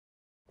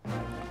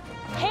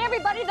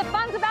everybody, the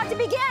fun's about to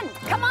begin.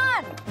 Come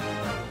on.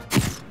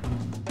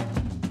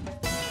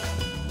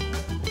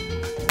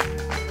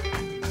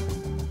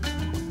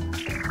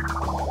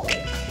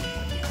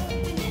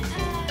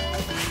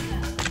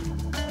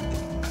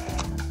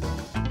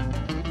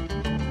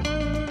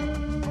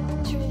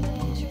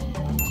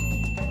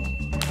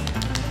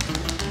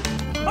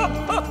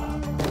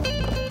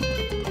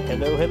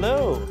 Hello,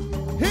 hello.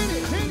 Hit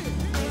it, hit it.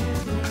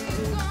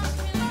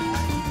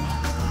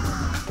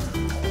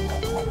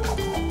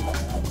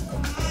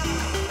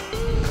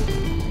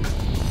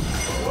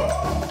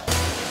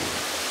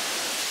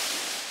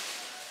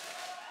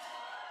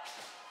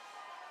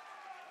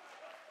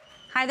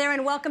 Hi there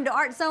and welcome to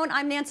Art Zone.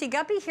 I'm Nancy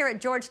Guppy here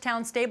at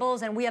Georgetown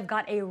Stables, and we have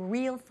got a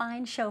real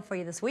fine show for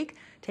you this week.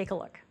 Take a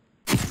look.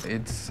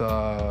 It's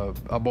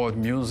about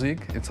music,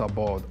 it's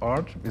about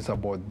art, it's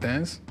about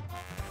dance.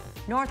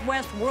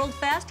 Northwest World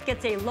Fest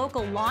gets a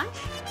local launch.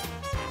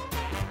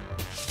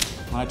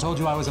 When I told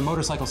you I was a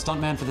motorcycle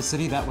stuntman for the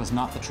city, that was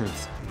not the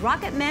truth.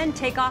 Rocket Men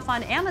take off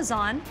on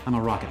Amazon. I'm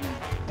a rocket man.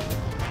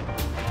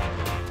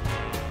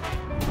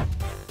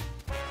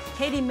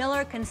 Katie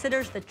Miller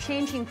considers the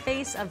changing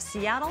face of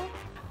Seattle.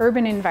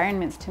 Urban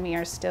environments to me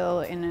are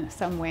still in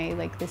some way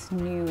like this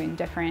new and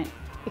different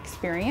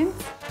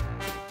experience.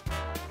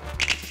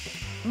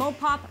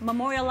 Mopop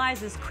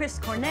memorializes Chris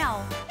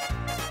Cornell.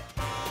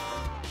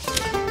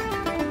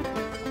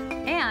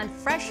 And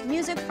fresh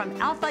music from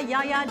Alpha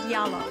Yaya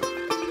Diallo.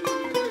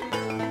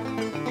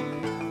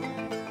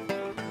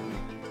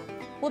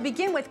 We'll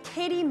begin with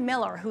Katie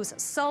Miller, whose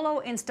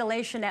solo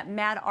installation at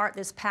Mad Art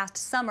this past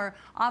summer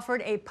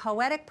offered a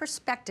poetic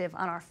perspective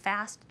on our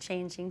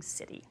fast-changing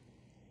city.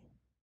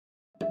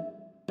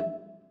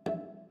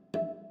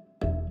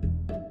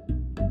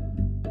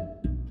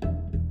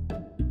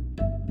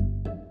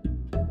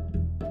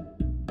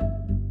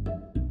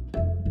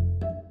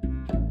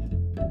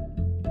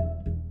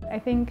 I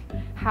think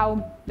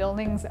how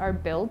buildings are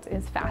built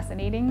is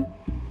fascinating.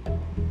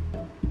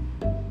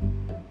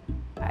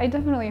 I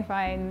definitely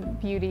find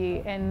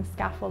beauty in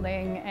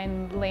scaffolding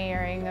and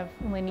layering of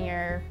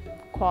linear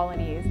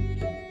qualities.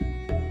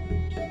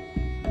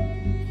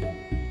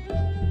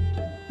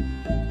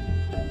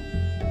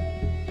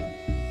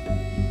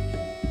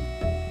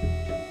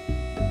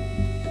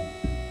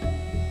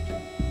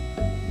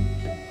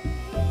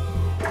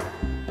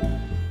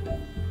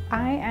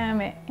 I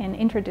am an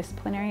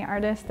interdisciplinary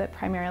artist that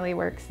primarily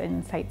works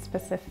in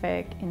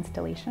site-specific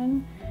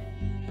installation.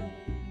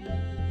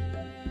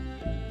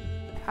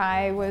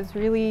 I was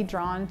really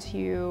drawn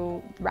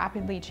to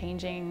rapidly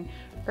changing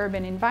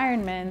urban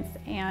environments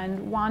and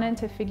wanted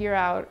to figure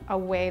out a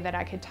way that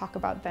I could talk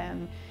about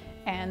them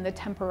and the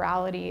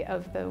temporality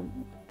of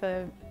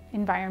the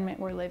environment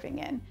we're living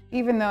in.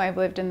 Even though I've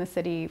lived in the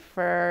city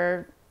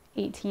for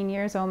 18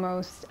 years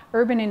almost,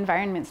 urban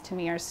environments to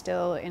me are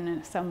still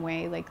in some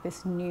way like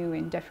this new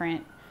and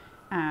different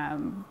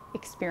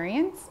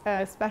experience,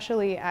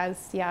 especially as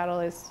Seattle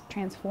is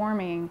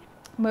transforming.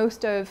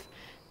 Most of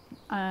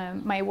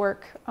my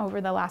work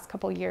over the last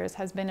couple years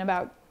has been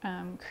about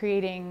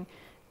creating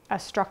a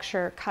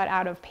structure cut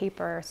out of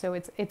paper, so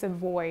it's a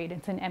void,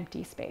 it's an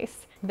empty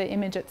space. The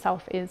image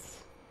itself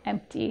is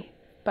empty,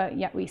 but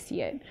yet we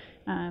see it.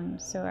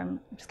 So I'm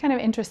just kind of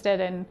interested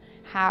in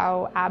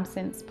how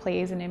absence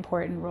plays an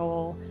important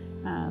role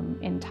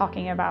in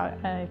talking about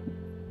a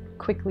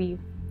quickly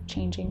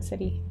changing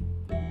city.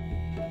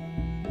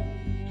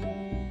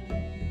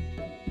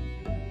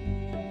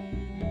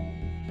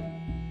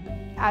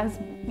 As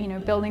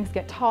buildings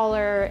get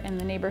taller and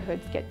the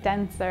neighborhoods get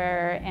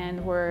denser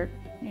and we're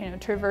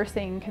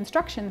traversing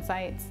construction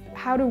sites,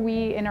 how do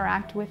we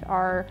interact with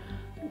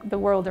the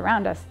world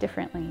around us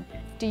differently?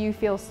 Do you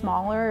feel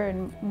smaller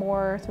and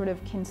more sort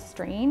of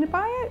constrained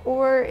by it,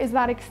 or is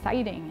that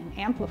exciting and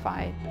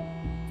amplified?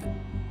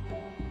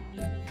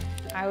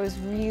 I was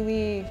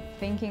really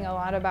thinking a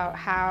lot about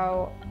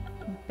how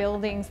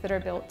buildings that are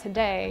built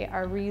today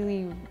are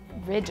really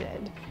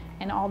rigid,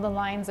 and all the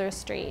lines are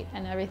straight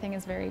and everything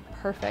is very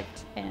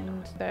perfect,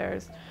 and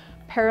there's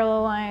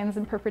parallel lines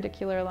and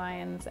perpendicular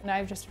lines. And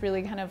I've just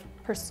really kind of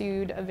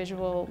pursued a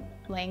visual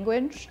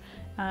language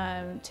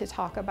to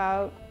talk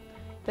about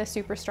the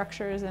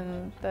superstructures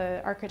and the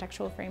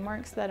architectural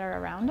frameworks that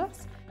are around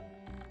us.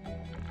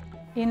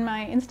 In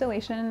my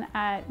installation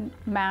at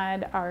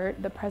Mad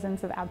Art, The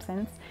Presence of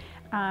Absence,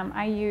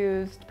 I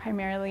used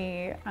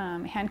primarily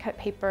hand-cut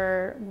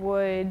paper,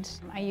 wood.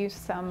 I used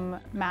some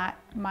matte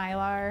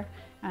mylar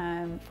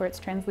for its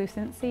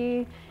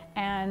translucency,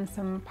 and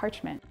some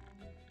parchment.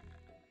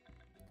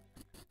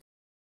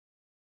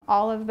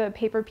 All of the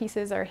paper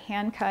pieces are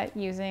hand-cut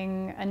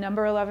using a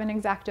number 11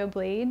 X-Acto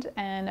blade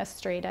and a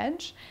straight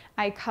edge.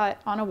 I cut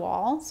on a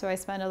wall, so I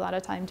spent a lot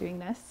of time doing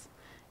this.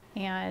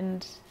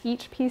 And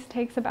each piece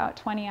takes about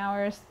 20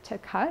 hours to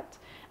cut.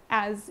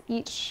 As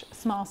each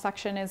small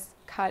section is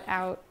cut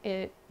out,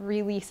 it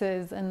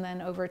releases and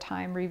then over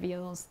time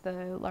reveals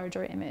the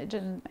larger image.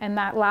 And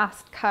that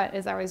last cut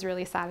is always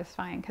really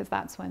satisfying because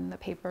that's when the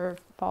paper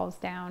falls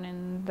down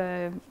and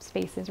the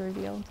space is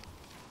revealed.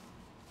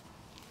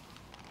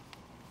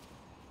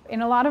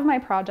 In a lot of my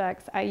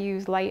projects, I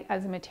use light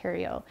as a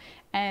material,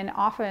 and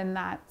often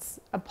that's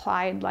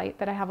applied light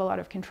that I have a lot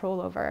of control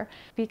over.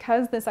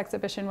 Because this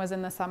exhibition was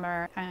in the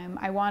summer,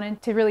 I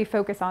wanted to really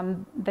focus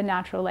on the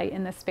natural light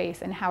in the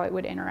space and how it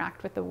would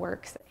interact with the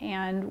works.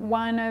 And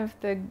one of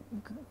the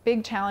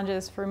big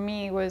challenges for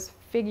me was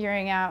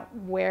figuring out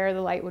where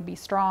the light would be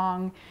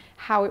strong,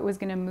 how it was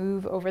going to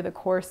move over the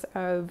course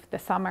of the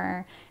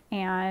summer,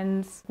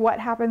 and what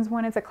happens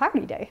when it's a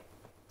cloudy day.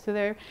 So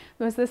there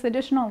was this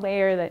additional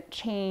layer that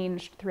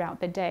changed throughout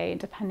the day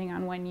depending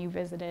on when you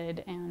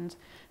visited, and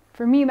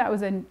for me that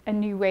was a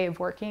new way of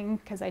working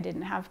because I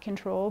didn't have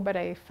control, but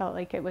I felt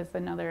like it was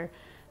another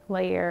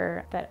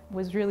layer that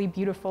was really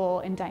beautiful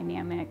and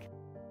dynamic.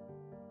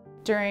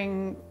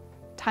 During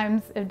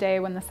times of day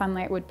when the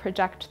sunlight would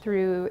project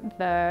through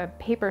the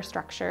paper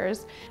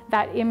structures,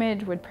 that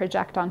image would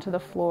project onto the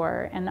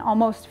floor and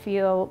almost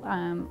feel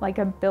like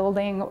a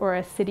building or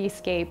a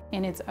cityscape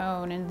in its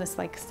own, and this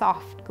like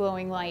soft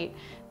glowing light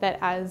that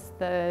as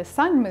the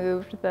sun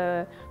moved,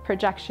 the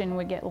projection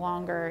would get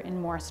longer and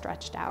more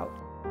stretched out.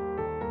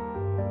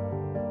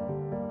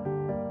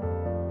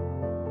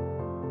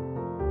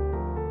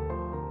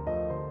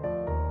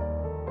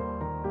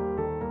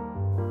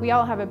 We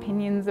all have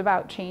opinions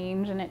about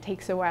change and it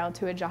takes a while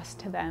to adjust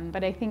to them,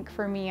 but I think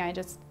for me,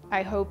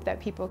 I hope that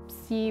people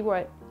see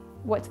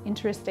what's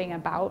interesting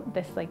about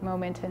this like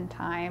moment in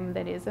time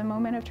that is a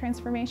moment of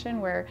transformation,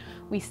 where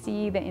we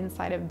see the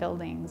inside of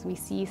buildings, we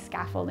see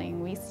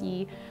scaffolding, we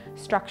see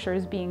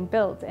structures being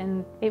built,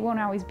 and it won't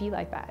always be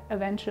like that.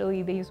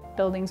 Eventually these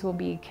buildings will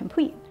be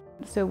complete.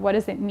 So what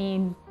does it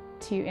mean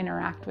to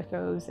interact with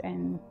those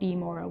and be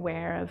more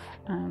aware of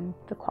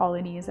the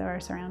qualities of our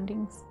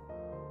surroundings?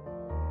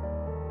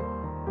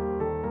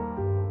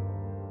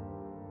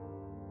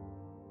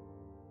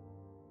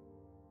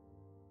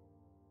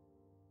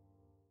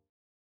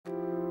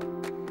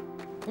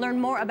 Learn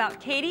more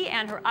about Katie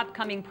and her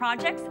upcoming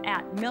projects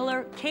at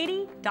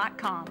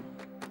millerkatie.com.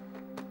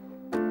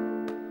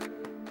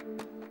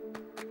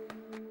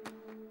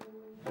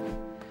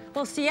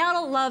 Well,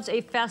 Seattle loves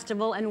a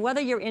festival, and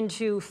whether you're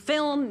into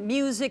film,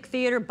 music,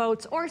 theater,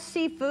 boats, or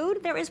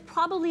seafood, there is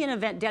probably an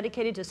event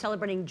dedicated to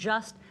celebrating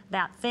just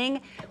that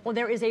thing. Well,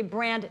 there is a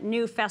brand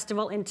new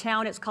festival in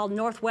town. It's called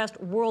Northwest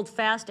World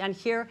Fest, and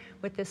here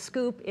with the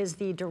scoop is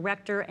the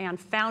director and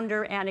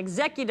founder and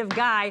executive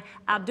guy,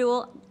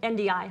 Abdul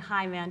Ndiaye.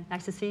 Hi, man.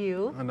 Nice to see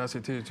you. Nice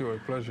to see you too. A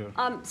pleasure.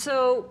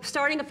 So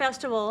starting a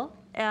festival,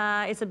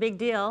 it's a big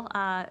deal.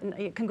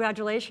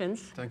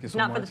 Congratulations. Thank you so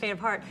much. much. Not for the faint of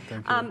heart.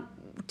 Thank you.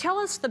 Tell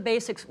us the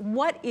basics.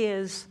 What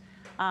is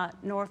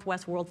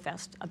Northwest World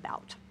Fest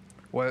about?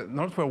 Well,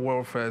 Northwest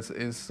World Fest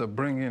is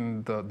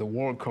bringing the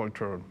world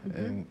culture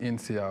in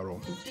Seattle.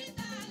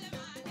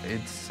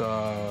 It's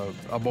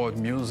about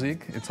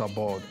music, it's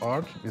about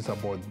art, it's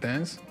about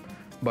dance.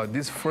 But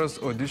this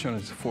first audition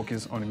is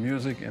focused on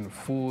music and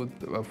food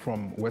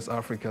from West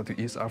Africa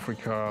to East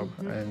Africa.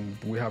 And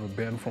we have a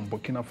band from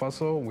Burkina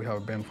Faso, we have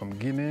a band from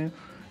Guinea,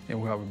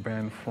 and we have a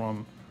band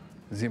from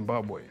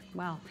Zimbabwe.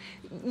 Wow.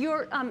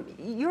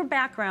 Your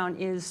background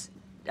is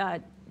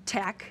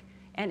tech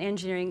and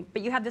engineering,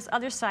 but you have this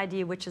other side to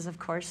you, which is, of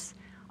course,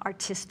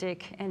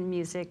 artistic and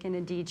music and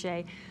a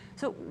DJ.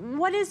 So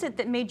what is it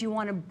that made you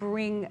want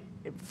to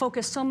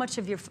focus so much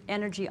of your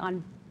energy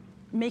on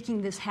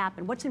making this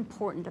happen? What's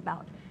important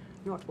about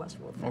Northwest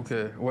World Fest?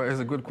 Okay, well, it's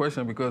a good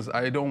question because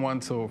I don't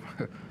want to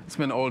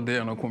spend all day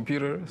on a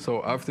computer.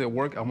 So after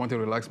work, I want to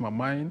relax my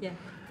mind. Yeah.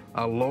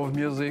 I love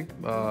music.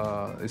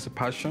 It's a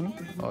passion.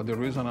 The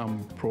reason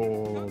I'm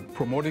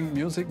promoting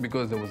music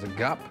because there was a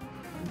gap,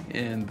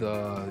 and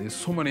there's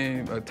so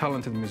many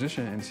talented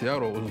musicians in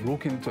Seattle who's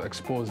looking to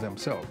expose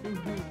themselves.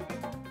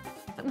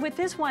 With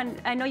this one,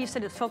 I know you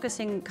said it's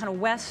focusing kind of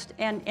West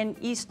and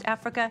East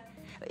Africa,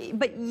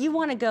 but you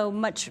want to go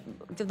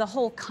to the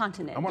whole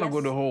continent. I want to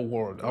go the whole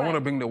world. Right. I want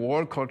to bring the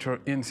world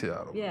culture in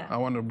Seattle. Yeah. I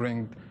want to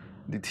bring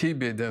the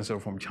Tibet dancer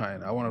from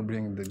China. I want to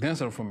bring the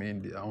dancer from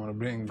India. I want to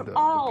bring the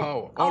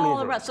power all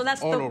over. Around. So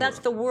that's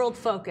the world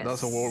focus.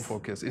 That's the world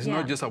focus. It's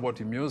not just about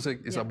the music,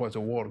 it's about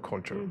the world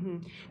culture.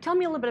 Tell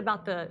me a little bit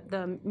about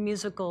the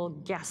musical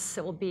guests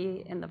that will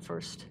be in the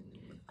first.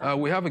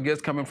 We have a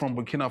guest coming from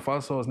Burkina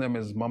Faso. His name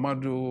is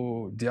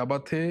Mamadou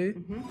Diabate.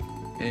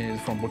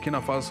 He's from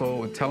Burkina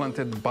Faso, a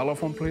talented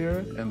balafon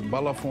player. And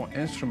balafon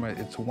instrument,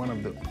 it's one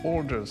of the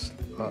oldest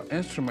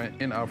instruments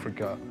in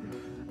Africa.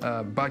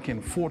 Back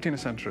in 14th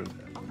century.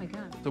 Oh my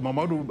God. So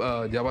Mamadou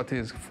Diabate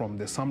is from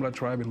the Sambla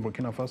tribe in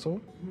Burkina Faso.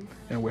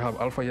 And we have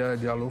Alpha Yaya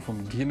Diallo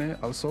from Guinea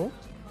also.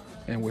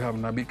 And we have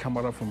Nabi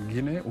Kamara from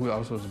Guinea, who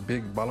also is a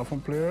big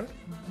balafon player.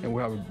 And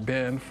we have a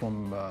band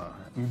from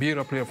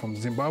Mbira player from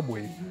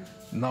Zimbabwe,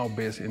 now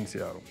based in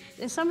Seattle.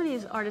 And some of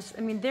these artists,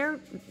 I mean, they're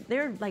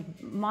like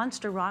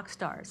monster rock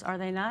stars, are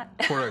they not?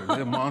 Correct,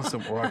 they're monster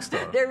rock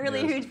stars. They're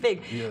really huge,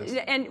 big. Yes.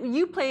 And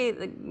you play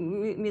the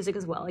music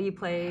as well. You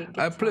play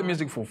guitar. I play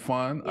music for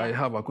fun. Yeah. I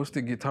have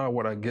acoustic guitar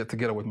where I get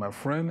together with my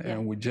friend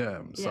and we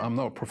jam. So Yeah. I'm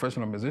not a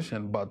professional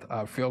musician, but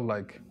I feel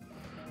like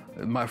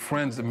my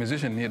friends, the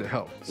musicians, need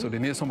help. So they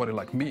need somebody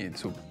like me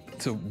to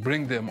to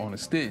bring them on a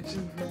stage.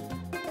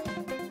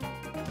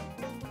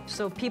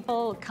 So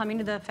people coming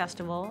to the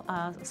festival,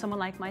 someone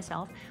like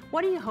myself,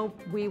 what do you hope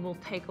we will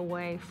take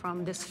away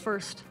from this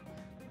first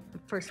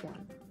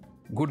one?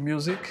 Good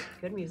music.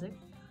 Good music.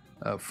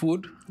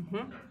 Food.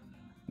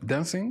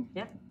 Dancing.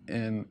 Yep.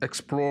 And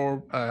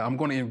explore. I'm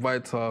going to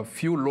invite a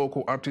few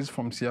local artists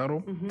from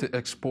Seattle to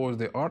expose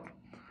the art.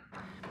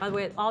 By the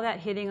way, all that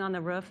hitting on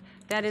the roof,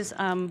 that is,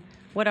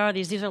 what are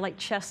these? These are like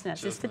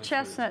chestnuts. It's the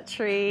chestnut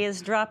tree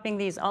is dropping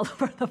these all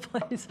over the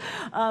place.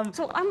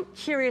 So I'm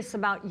curious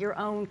about your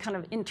own kind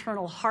of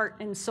internal heart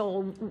and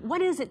soul.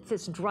 What is it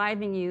that's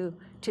driving you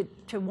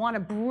to want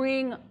to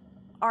bring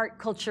art,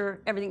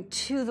 culture, everything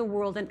to the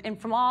world and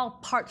from all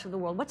parts of the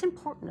world? What's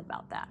important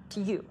about that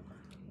to you?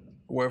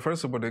 Well,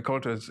 first of all, the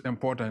culture is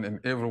important in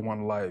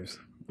everyone's lives.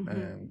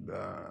 And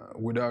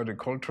without the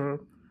culture,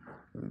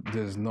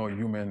 there's no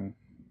human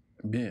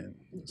being.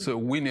 So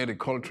we need a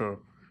culture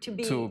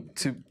to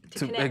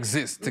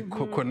exist, to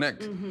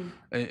connect.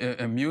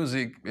 And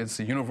music is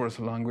a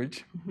universal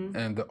language,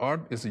 and the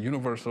art is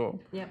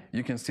universal.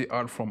 You can see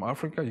art from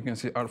Africa, you can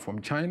see art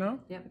from China.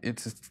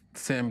 It's the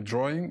same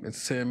drawing,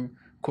 it's same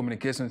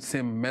communication,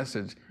 same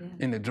message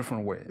in a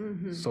different way.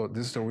 So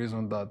this is the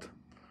reason that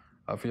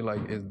I feel like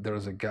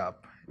there's a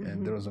gap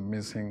and there's a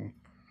missing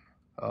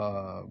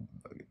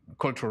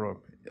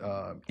cultural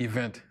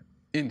event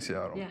in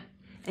Seattle.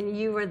 And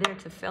you were there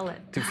to fill it.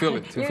 To fill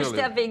it, You're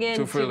stepping in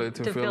to fill it,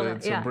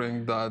 yeah. to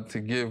bring that, to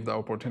give the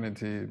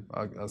opportunity,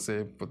 I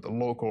say, for the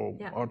local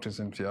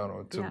artists in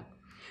Seattle to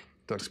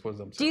expose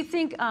themselves. Do you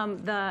think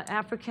the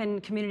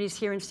African communities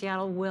here in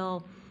Seattle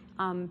will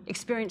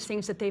experience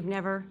things that they've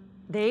never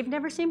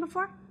seen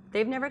before?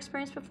 They've never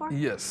experienced before?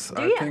 Yes,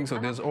 I think so.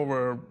 There's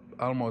over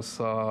almost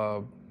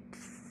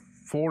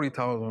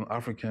 40,000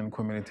 African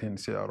community in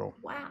Seattle.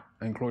 Wow.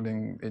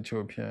 Including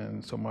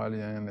Ethiopian,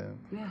 Somalian, and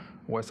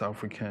West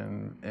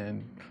African.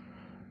 And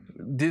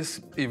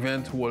this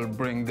event will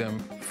bring them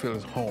feel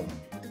at home.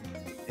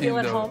 Feel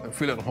at home.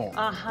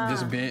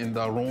 Just being in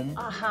that room,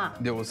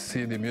 they will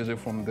see the music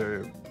from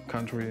their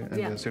country and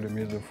they'll see the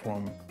music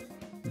from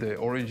their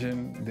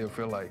origin. They'll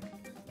feel like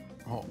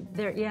home.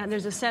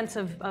 There's a sense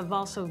of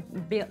also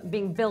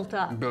being built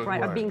up,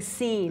 right? Or being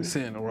seen.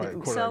 Seen, right,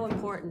 correct. So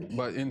important.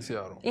 But in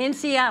Seattle. In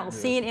Seattle,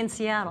 seen in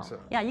Seattle.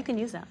 Yeah, you can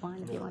use that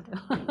line if you want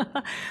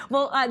to.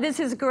 Well, this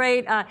is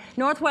great.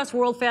 Northwest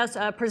World Fest,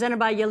 presented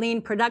by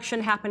Yaleen Production,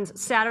 happens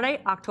Saturday,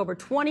 October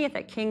 20th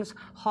at King's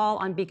Hall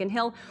on Beacon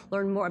Hill.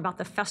 Learn more about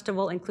the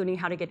festival, including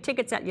how to get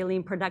tickets at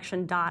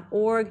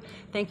yaleenproduction.org.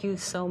 Thank you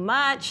so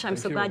much. I'm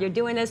so glad you're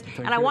doing this.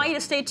 And I want you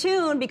to stay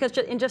tuned because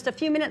in just a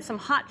few minutes, some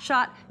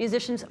hotshot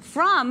musicians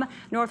from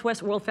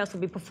Northwest World Fest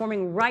will be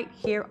performing right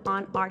here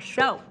on our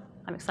show.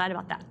 I'm excited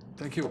about that.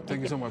 Thank you.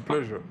 Thank you so much.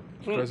 Pleasure.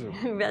 Pleasure.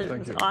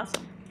 Thank you.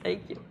 Awesome.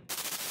 Thank you.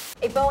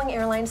 A Boeing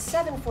Airlines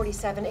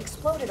 747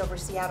 exploded over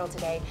Seattle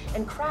today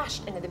and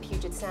crashed into the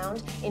Puget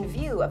Sound in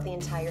view of the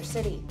entire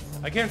city.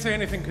 I can't say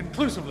anything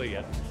conclusively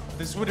yet.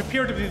 This would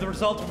appear to be the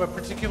result of a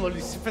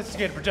particularly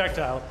sophisticated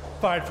projectile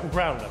fired from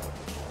ground level.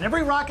 And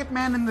every rocket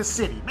man in the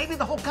city, maybe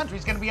the whole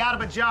country's gonna be out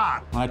of a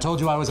job. When I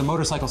told you I was a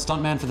motorcycle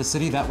stuntman for the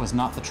city, that was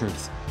not the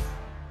truth.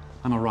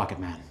 I'm a rocket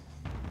man.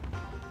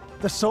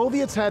 The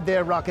Soviets had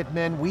their rocket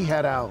men, we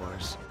had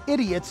ours.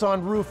 Idiots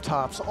on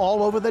rooftops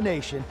all over the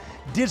nation,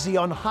 dizzy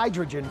on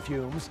hydrogen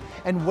fumes,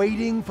 and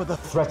waiting for the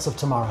Threats of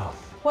tomorrow.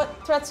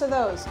 What threats are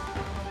those?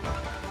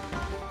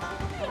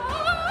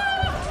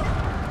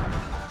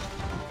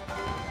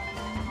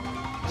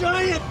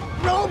 Giant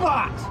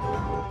robots!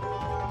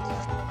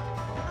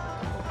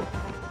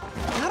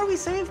 How do we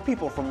save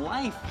people from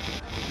life?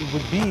 It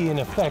would be, in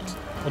effect,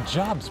 a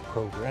jobs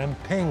program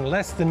paying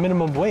less than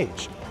minimum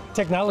wage.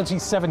 Technology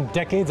 7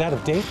 decades out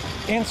of date,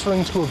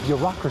 answering to a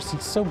bureaucracy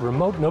so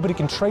remote nobody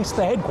can trace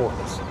the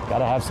headquarters.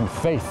 Gotta have some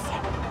faith.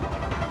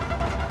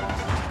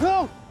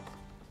 Go!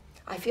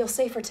 I feel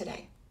safer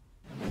today.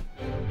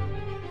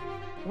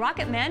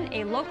 Rocket Men,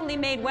 a locally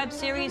made web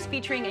series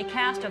featuring a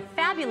cast of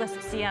fabulous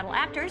Seattle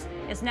actors,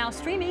 is now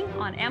streaming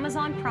on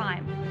Amazon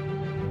Prime.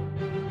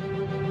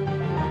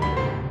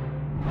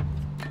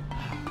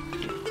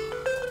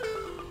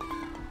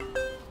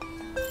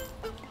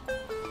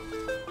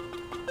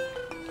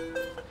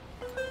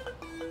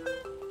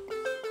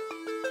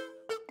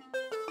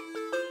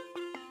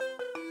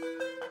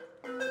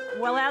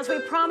 Well, as we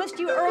promised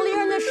you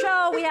earlier in the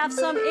show, we have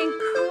some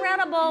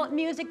incredible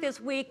music this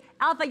week.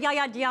 Alpha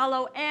Yaya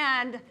Diallo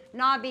and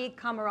Nabi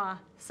Kamara.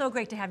 So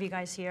great to have you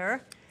guys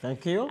here.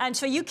 Thank you. And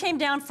so you came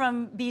down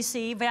from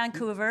BC,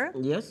 Vancouver.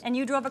 Yes. And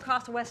you drove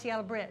across the West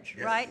Seattle Bridge,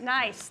 right?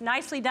 Nice,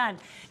 nicely done.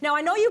 Now,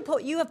 I know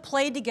you have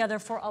played together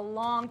for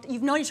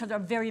you've known each other a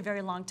very,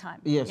 very long time.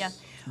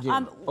 Yes.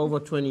 Yeah. Over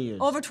 20 years.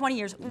 Over 20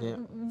 years. Yeah.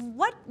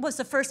 What was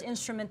the first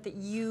instrument that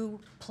you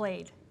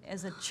played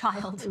as a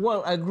child?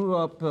 Well, I grew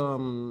up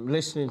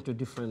listening to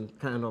different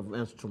kind of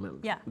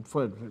instruments. Yeah.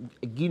 For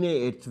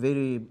Guinea, it's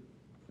very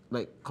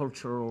like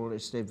cultural.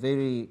 It's a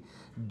very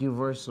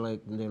diverse,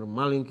 like the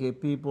Malinke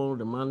people,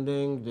 the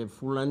Manding, the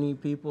Fulani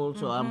people.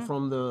 So I'm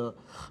from the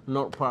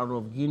north part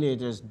of Guinea.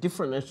 There's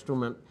different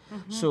instruments.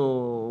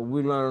 So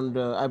we learned.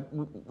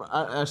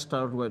 I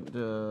started with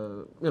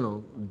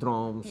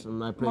drums,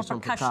 and I played More some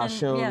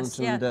percussion, percussions,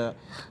 yes, and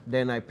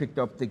then I picked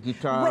up the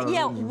guitar.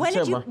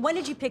 When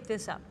did you pick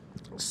this up?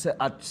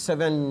 At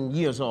 7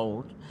 years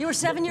old. You were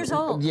 7 years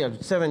old? Yeah,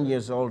 7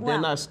 years old. Wow.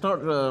 Then I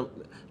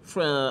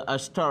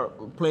start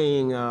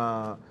playing,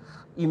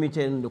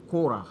 imitating the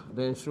kora,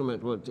 the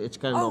instrument. It's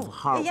kind of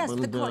harp. Yes,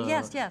 and,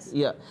 yes.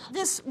 Yeah.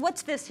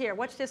 What's this here?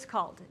 What's this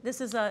called? This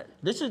is the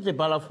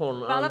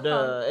balafon. And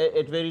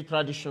it's a very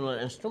traditional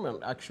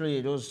instrument. Actually,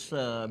 it was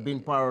been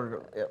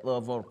part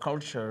of our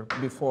culture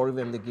before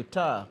even the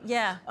guitar.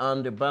 Yeah.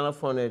 And the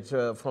balafon is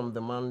from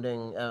the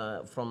Manding,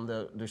 from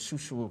the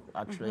Shushu,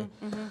 actually.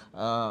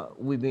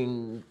 We've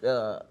been.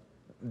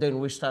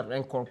 Then we started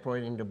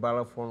incorporating the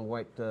balafon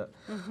with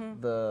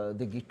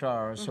the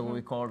guitar, so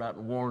we call that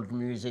world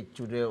music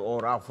today,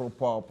 or Afro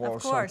pop, or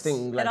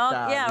something like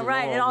that. Yeah,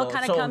 right. It all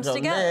kind of comes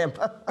together.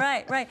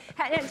 Right.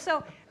 And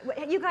so,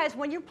 you guys,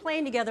 when you're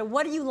playing together,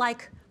 what do you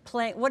like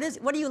playing? What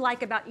do you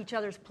like about each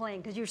other's playing?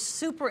 Because you're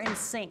super in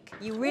sync.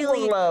 You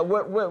really.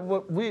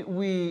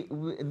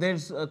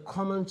 There's a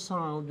common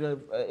sound that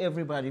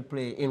everybody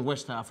play in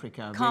West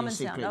Africa. Common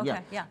sound.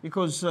 Okay. Yeah.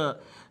 Because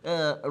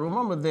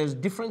remember, there's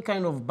different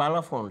kind of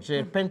balafons.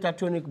 A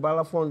pentatonic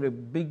balafon, the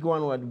big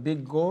one with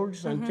big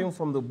gourds, and came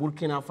from the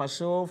Burkina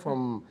Faso,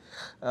 from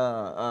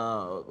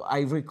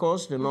Ivory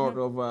Coast, the north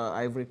of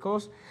Ivory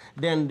Coast.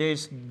 Then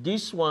there's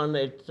this one,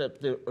 it's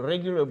the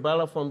regular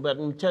balafon, but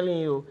I'm telling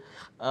you,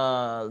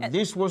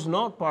 this was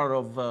not part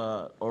of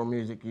our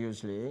music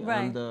usually,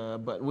 right.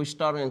 But we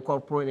started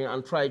incorporating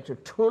and tried to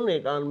tune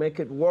it and make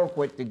it work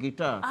with the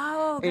guitar.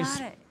 Oh,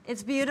 got it.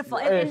 It's beautiful.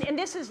 And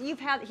this is, you've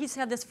had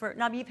this for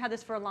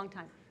a long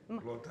time.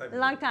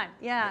 Long time,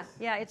 yeah.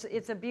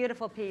 It's a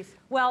beautiful piece.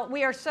 Well,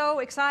 we are so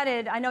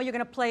excited. I know you're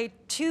going to play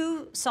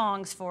 2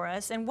 songs for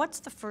us. And what's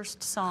the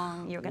first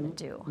song you're going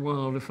to do?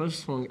 Well, the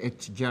first song,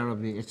 it's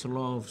Jarabi. It's a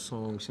love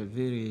song. It's a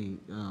very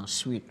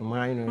sweet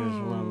minor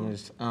one.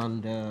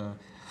 And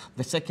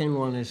the second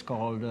one is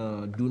called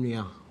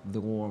Dunia,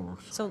 the world.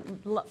 So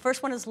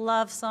first one is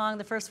love song.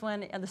 The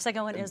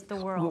second one is the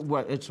world.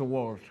 Well, it's a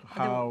world.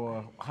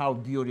 How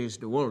beautiful is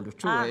the world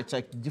too. It's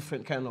like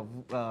different kind of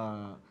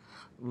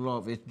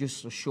love. It's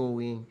just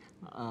showing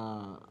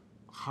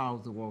how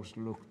the world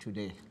look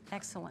today.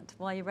 Excellent.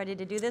 Well, are you ready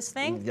to do this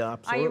thing? Yeah,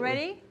 absolutely. Are you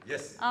ready?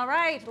 Yes. All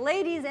right,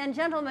 ladies and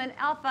gentlemen,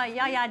 Alpha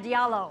Yaya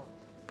Diallo.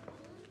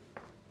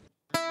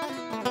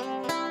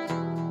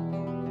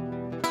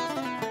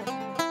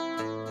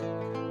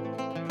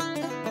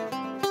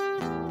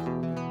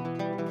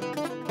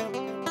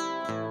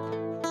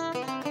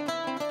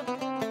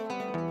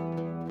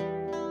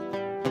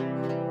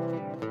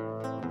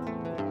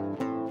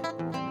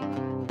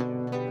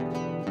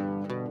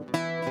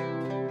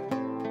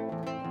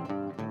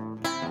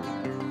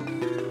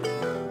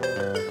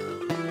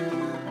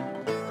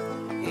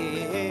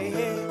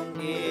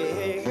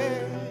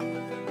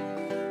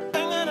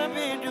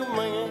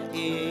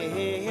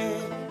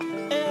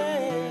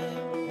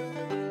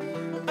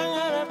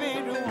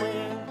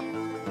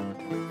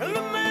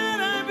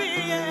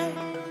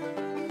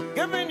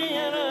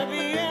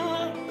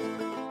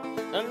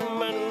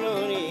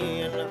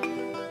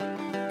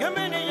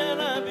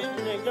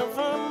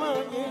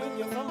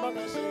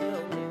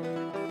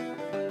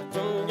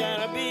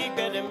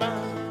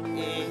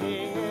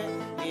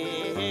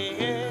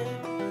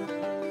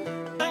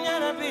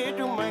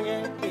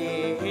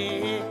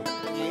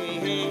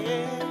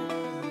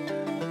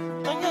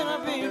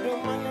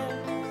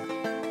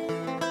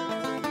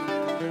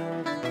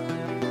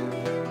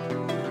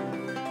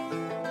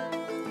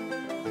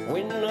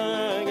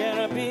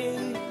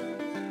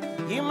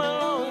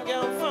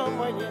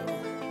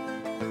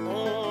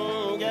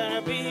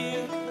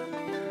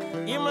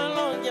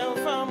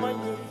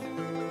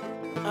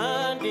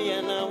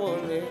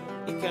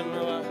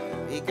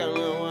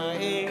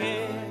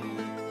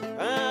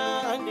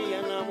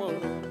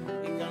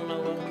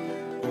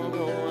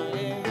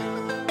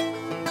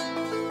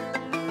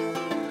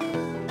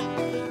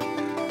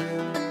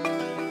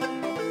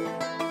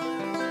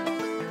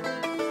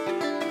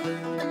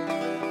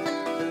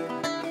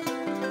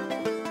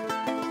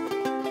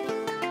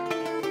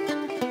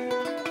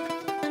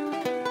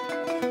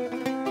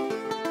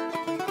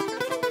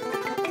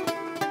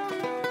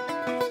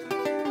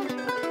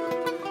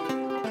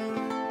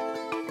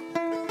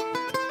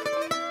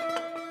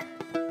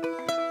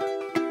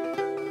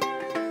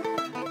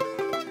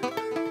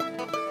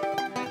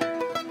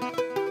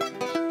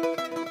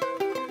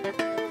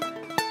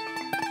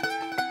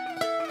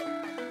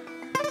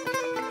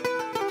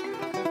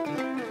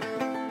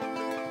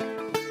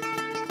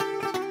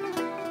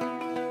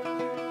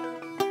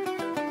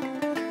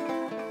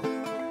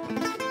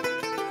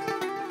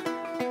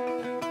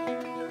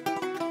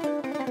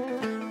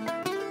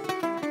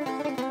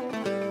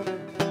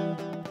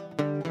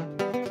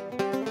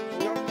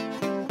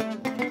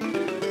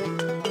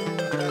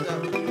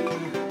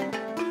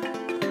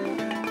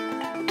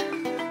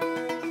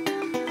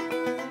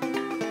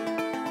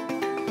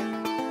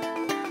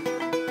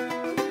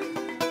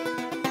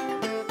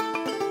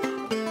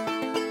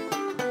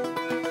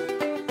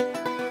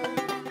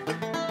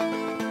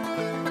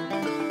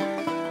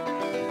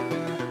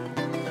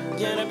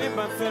 Gotta be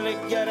my fella,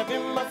 gotta be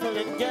my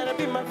fella, gotta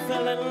be my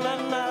fella,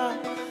 na na.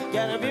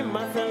 Gotta be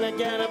my fella,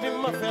 gotta be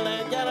my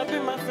fella, gotta be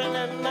my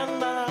fella, na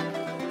na.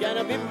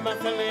 Gotta be my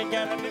fella,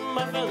 gotta be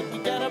my fella,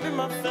 gotta be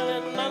my fella,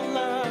 na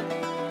na.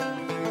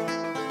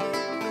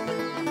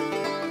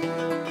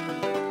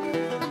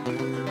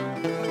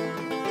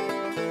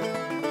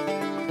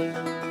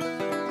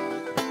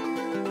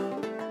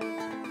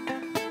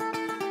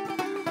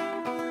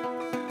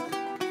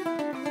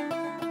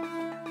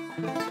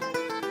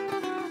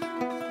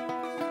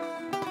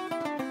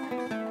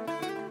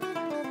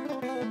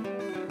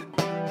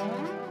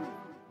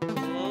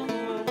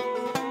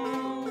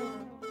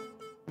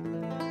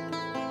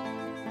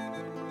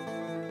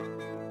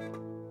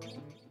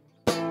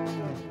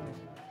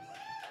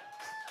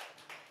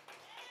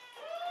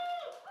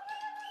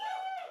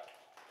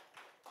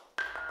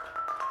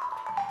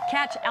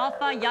 Catch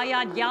Alpha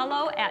Yaya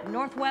Diallo at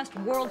Northwest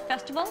World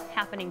Festival,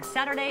 happening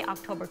Saturday,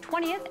 October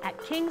 20th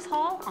at King's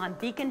Hall on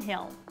Beacon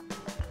Hill.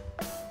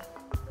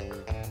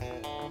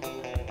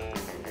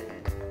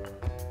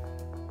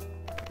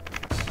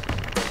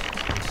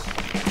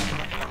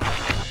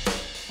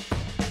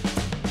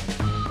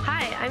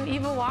 Hi, I'm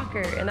Eva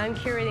Walker, and I'm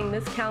curating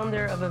this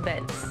calendar of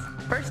events.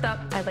 First up,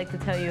 I'd like to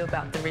tell you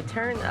about the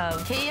return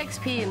of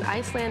KEXP and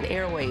Iceland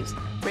Airwaves,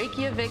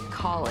 Reykjavik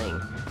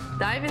Calling.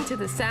 Dive into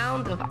the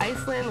sound of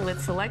Iceland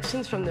with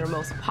selections from their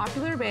most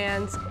popular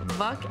bands,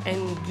 Vuk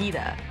and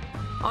Gita.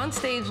 On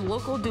stage,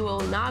 local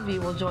duo Navi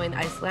will join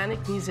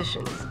Icelandic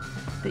musicians.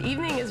 The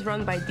evening is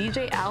run by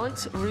DJ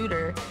Alex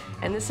Reuter,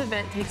 and this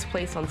event takes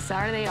place on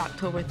Saturday,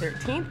 October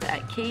 13th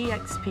at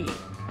KEXP.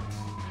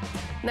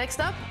 Next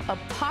up, a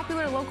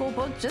popular local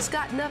book just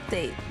got an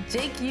update.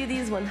 Jake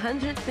Udy's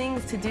 100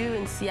 Things to Do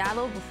in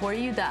Seattle Before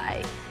You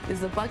Die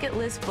is a bucket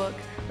list book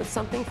with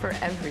something for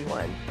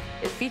everyone.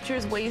 It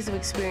features ways to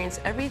experience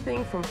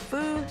everything from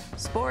food,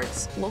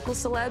 sports, local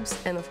celebs,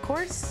 and of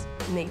course,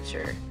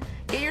 nature.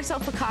 Get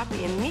yourself a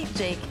copy and meet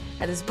Jake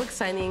at his book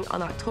signing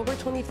on October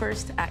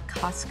 21st at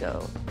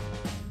Costco.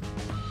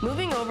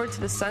 Moving over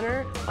to the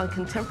Center on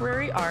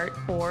Contemporary Art,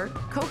 or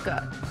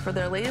COCA, for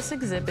their latest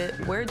exhibit,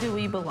 Where Do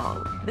We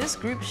Belong? This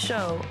group's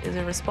show is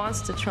a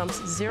response to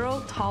Trump's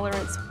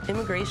zero-tolerance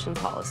immigration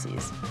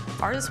policies.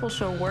 Artists will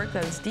show work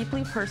that is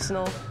deeply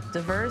personal,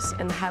 diverse,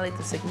 and highlight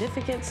the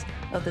significance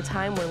of the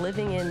time we're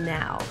living in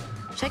now.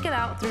 Check it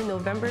out through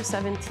November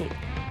 17th.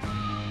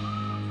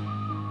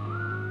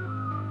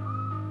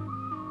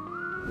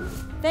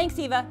 Thanks,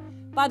 Eva.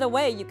 By the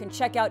way, you can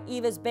check out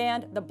Eva's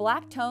band, The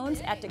Black Tones,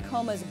 at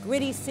Tacoma's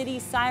Gritty City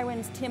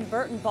Sirens Tim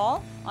Burton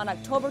Ball on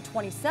October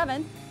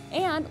 27th,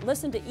 and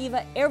listen to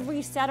Eva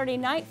every Saturday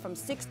night from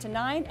 6 to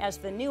 9 as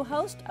the new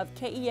host of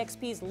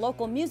KEXP's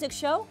local music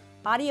show,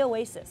 Audio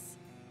Oasis.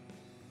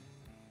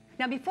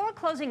 Now, before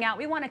closing out,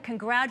 we want to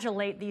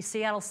congratulate the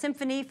Seattle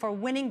Symphony for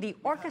winning the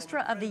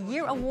Orchestra of the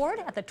Year award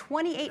at the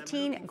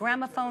 2018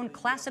 Gramophone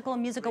Classical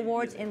Music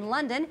Awards in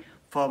London.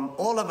 From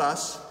all of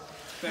us,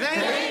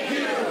 thank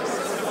you.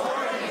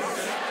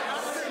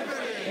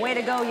 Way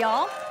to go,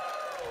 y'all.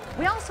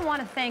 We also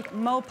want to thank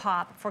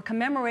Mopop for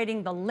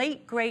commemorating the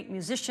late, great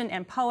musician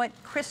and poet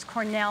Chris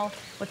Cornell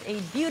with a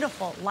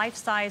beautiful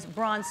life-size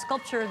bronze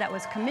sculpture that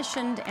was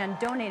commissioned and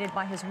donated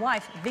by his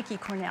wife, Vicki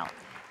Cornell.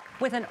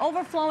 With an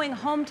overflowing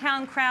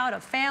hometown crowd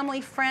of family,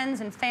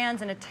 friends, and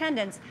fans in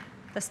attendance,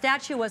 the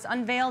statue was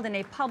unveiled in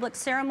a public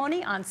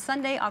ceremony on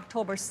Sunday,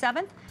 October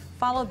 7th,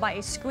 followed by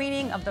a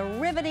screening of the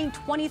riveting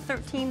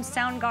 2013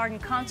 Soundgarden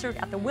concert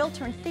at the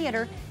Wiltern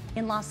Theater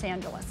in Los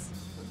Angeles.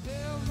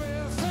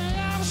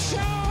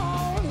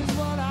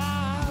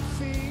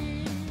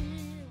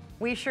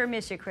 We sure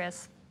miss you,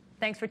 Chris.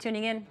 Thanks for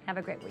tuning in. Have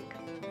a great week.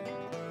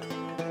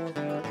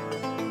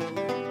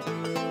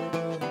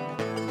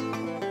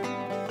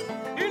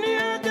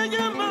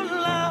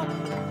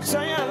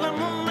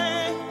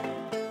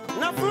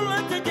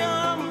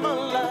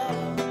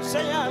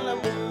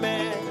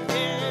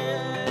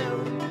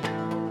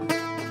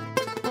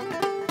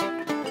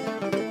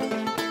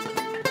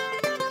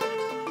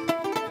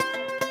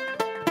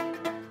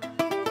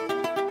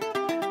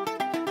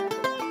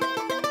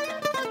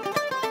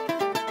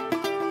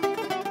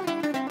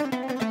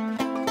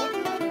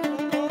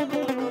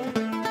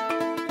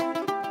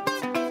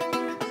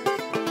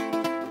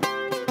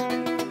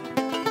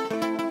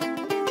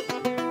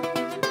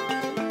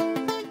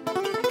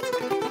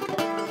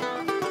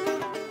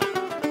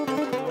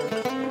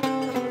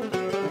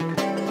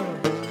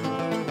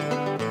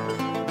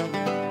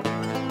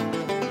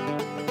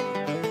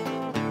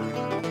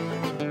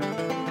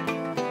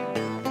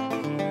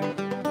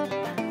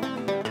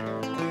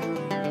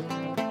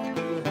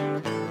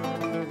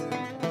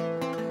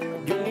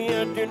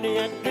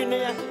 Dunia,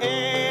 dunia,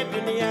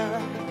 dunia.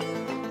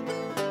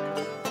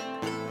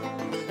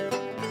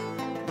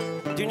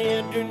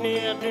 Dunia,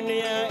 dunia,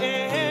 dunia,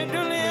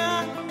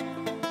 dunia.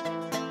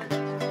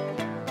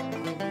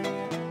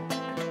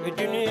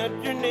 Dunia,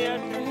 dunia,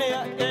 dunia,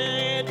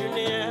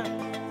 dunia.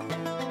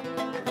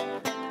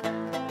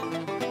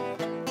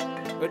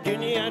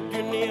 Dunia,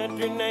 dunia,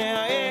 dunia,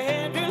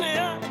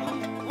 dunia.